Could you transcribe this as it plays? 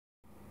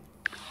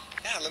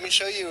let me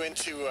show you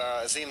into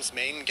Zeum's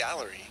Main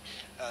Gallery.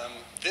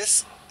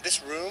 This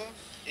room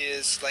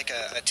is like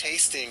a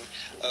tasting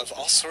of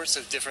all sorts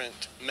of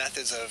different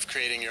methods of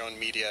creating your own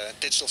media,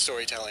 digital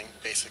storytelling,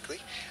 basically.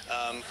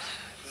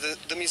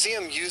 The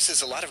museum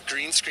uses a lot of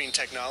green screen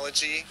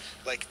technology,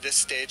 like this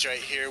stage right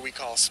here we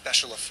call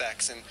special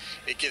effects, and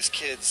it gives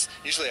kids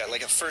usually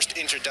like a first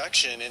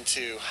introduction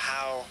into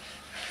how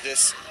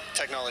this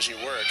technology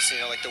works, you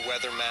know, like the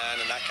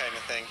weatherman and that kind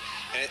of thing,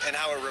 and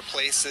how it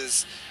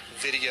replaces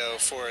video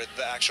for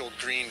the actual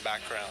green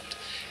background.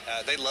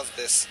 They love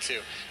this too.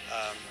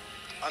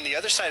 On the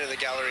other side of the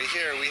gallery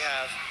here we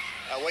have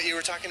what you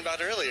were talking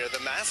about earlier,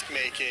 the mask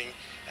making.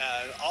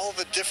 All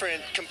the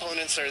different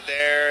components are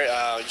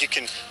there. You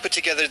can put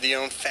together the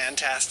own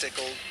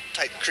fantastical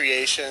type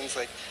creations,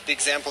 like the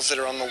examples that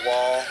are on the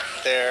wall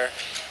there,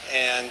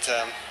 and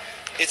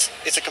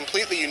it's a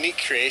completely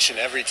unique creation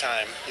every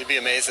time. You'd be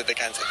amazed at the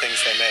kinds of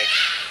things they make.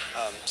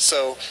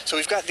 So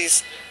we've got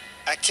these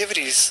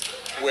activities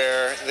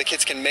where the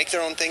kids can make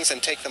their own things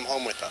and take them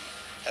home with them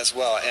as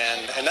well,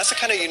 and that's a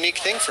kind of unique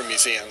thing for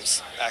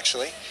museums,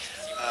 actually.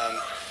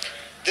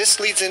 This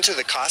leads into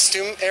the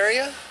costume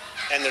area,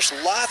 and there's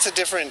lots of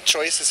different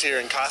choices here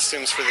in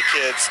costumes for the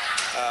kids.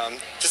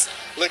 Just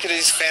look at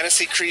these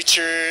fantasy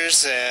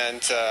creatures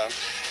and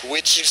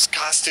witches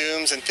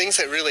costumes and things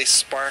that really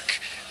spark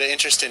the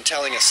interest in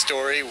telling a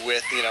story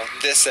with, you know,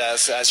 this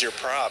as your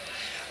prop.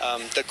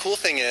 The cool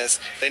thing is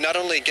they not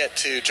only get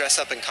to dress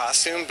up in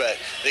costume, but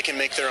they can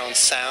make their own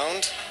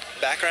sound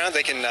background.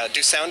 They can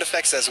do sound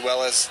effects as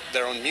well as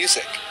their own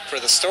music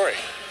for the story.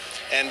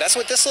 And that's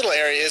what this little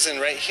area is in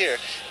right here.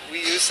 We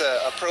use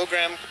a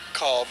program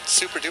called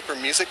Super Duper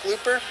Music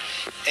Looper,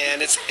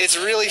 and it's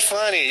really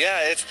funny.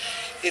 Yeah,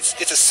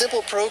 it's a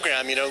simple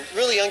program. You know,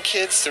 really young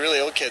kids to really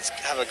old kids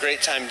have a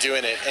great time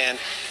doing it. And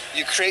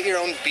you create your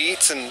own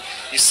beats and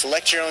you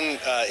select your own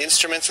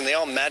instruments, and they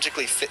all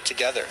magically fit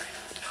together.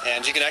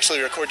 And you can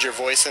actually record your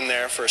voice in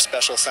there for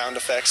special sound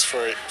effects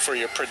for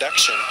your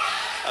production.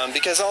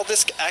 Because all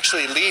this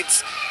actually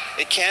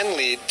it can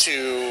lead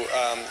to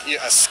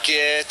a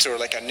skit or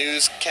like a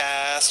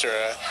newscast or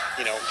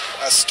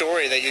a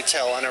story that you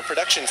tell on a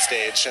production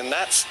stage, and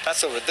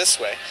that's over this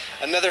way.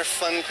 Another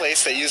fun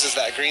place that uses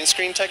that green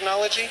screen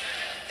technology,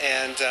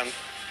 and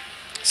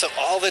so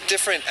all the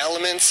different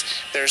elements.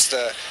 There's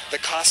the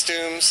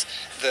costumes,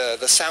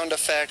 the sound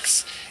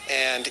effects,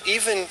 and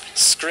even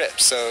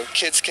scripts. So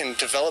kids can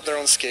develop their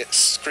own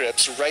scripts,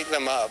 write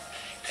them up,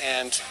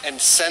 and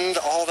send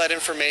all that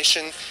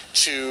information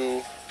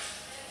to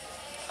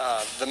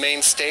the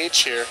main stage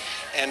here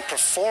and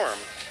perform.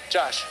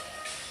 Josh,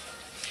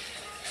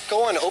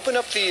 go on, open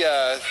up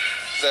the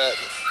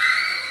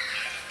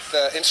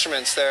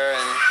instruments there,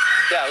 and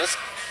yeah,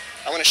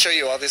 I want to show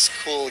you all this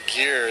cool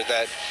gear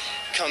that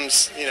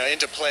comes, you know,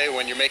 into play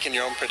when you're making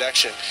your own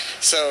production.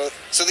 So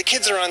the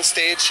kids are on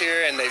stage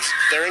here, and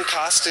they're in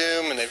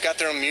costume, and they've got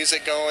their own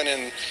music going,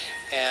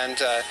 and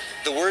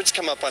the words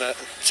come up on a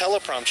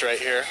teleprompter right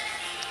here,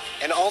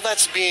 and all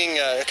that's being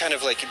kind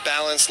of like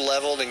balanced,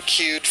 leveled, and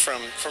cued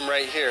from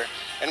right here,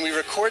 and we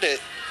record it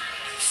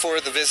for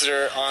the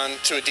visitor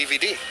onto a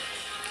DVD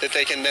that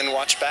they can then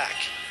watch back.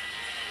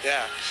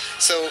 Yeah.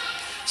 So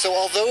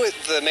although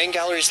the main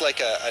gallery is like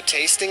a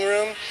tasting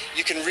room,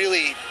 you can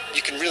really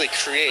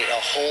create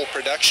a whole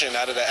production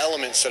out of the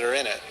elements that are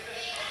in it.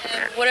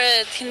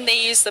 Can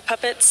they use the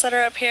puppets that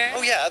are up here?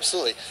 Oh yeah,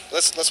 absolutely.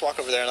 Let's walk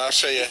over there and I'll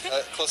show you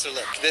a closer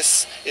look.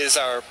 This is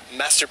our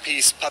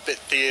masterpiece puppet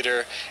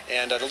theater,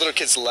 and the little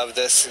kids love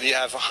this. You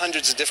have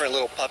hundreds of different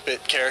little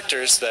puppet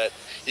characters that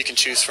you can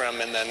choose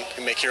from, and then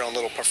you make your own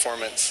little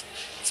performance.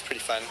 It's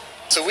pretty fun.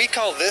 So we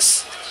call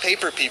this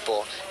paper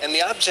people, and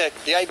the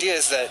idea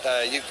is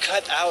that you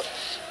cut out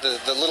the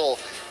little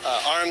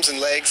arms and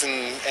legs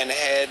and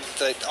head,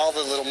 all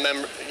the little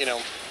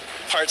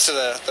parts of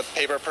the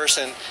paper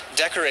person,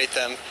 decorate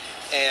them,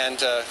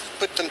 and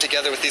put them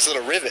together with these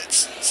little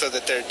rivets so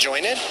that they're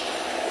jointed,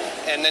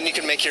 and then you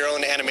can make your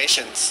own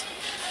animations.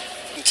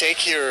 You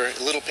take your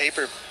little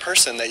paper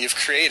person that you've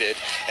created,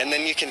 and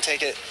then you can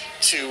take it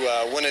to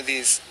one of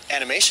these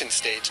animation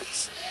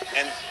stages.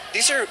 And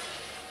these are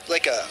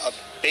like a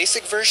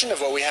basic version of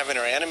what we have in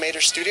our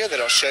animator studio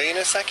that I'll show you in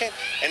a second.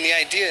 And the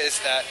idea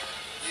is that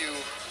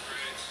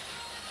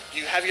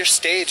you have your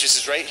stage, this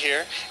is right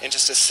here, and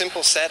just a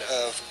simple set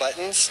of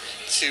buttons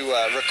to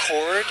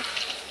record,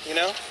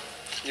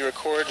 you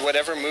record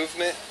whatever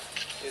movement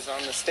is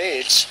on the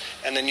stage,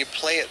 and then you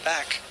play it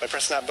back by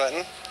pressing that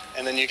button,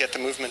 and then you get the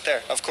movement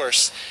there. Of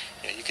course,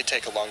 you could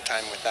take a long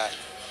time with that.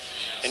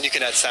 And you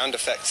can add sound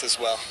effects as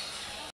well.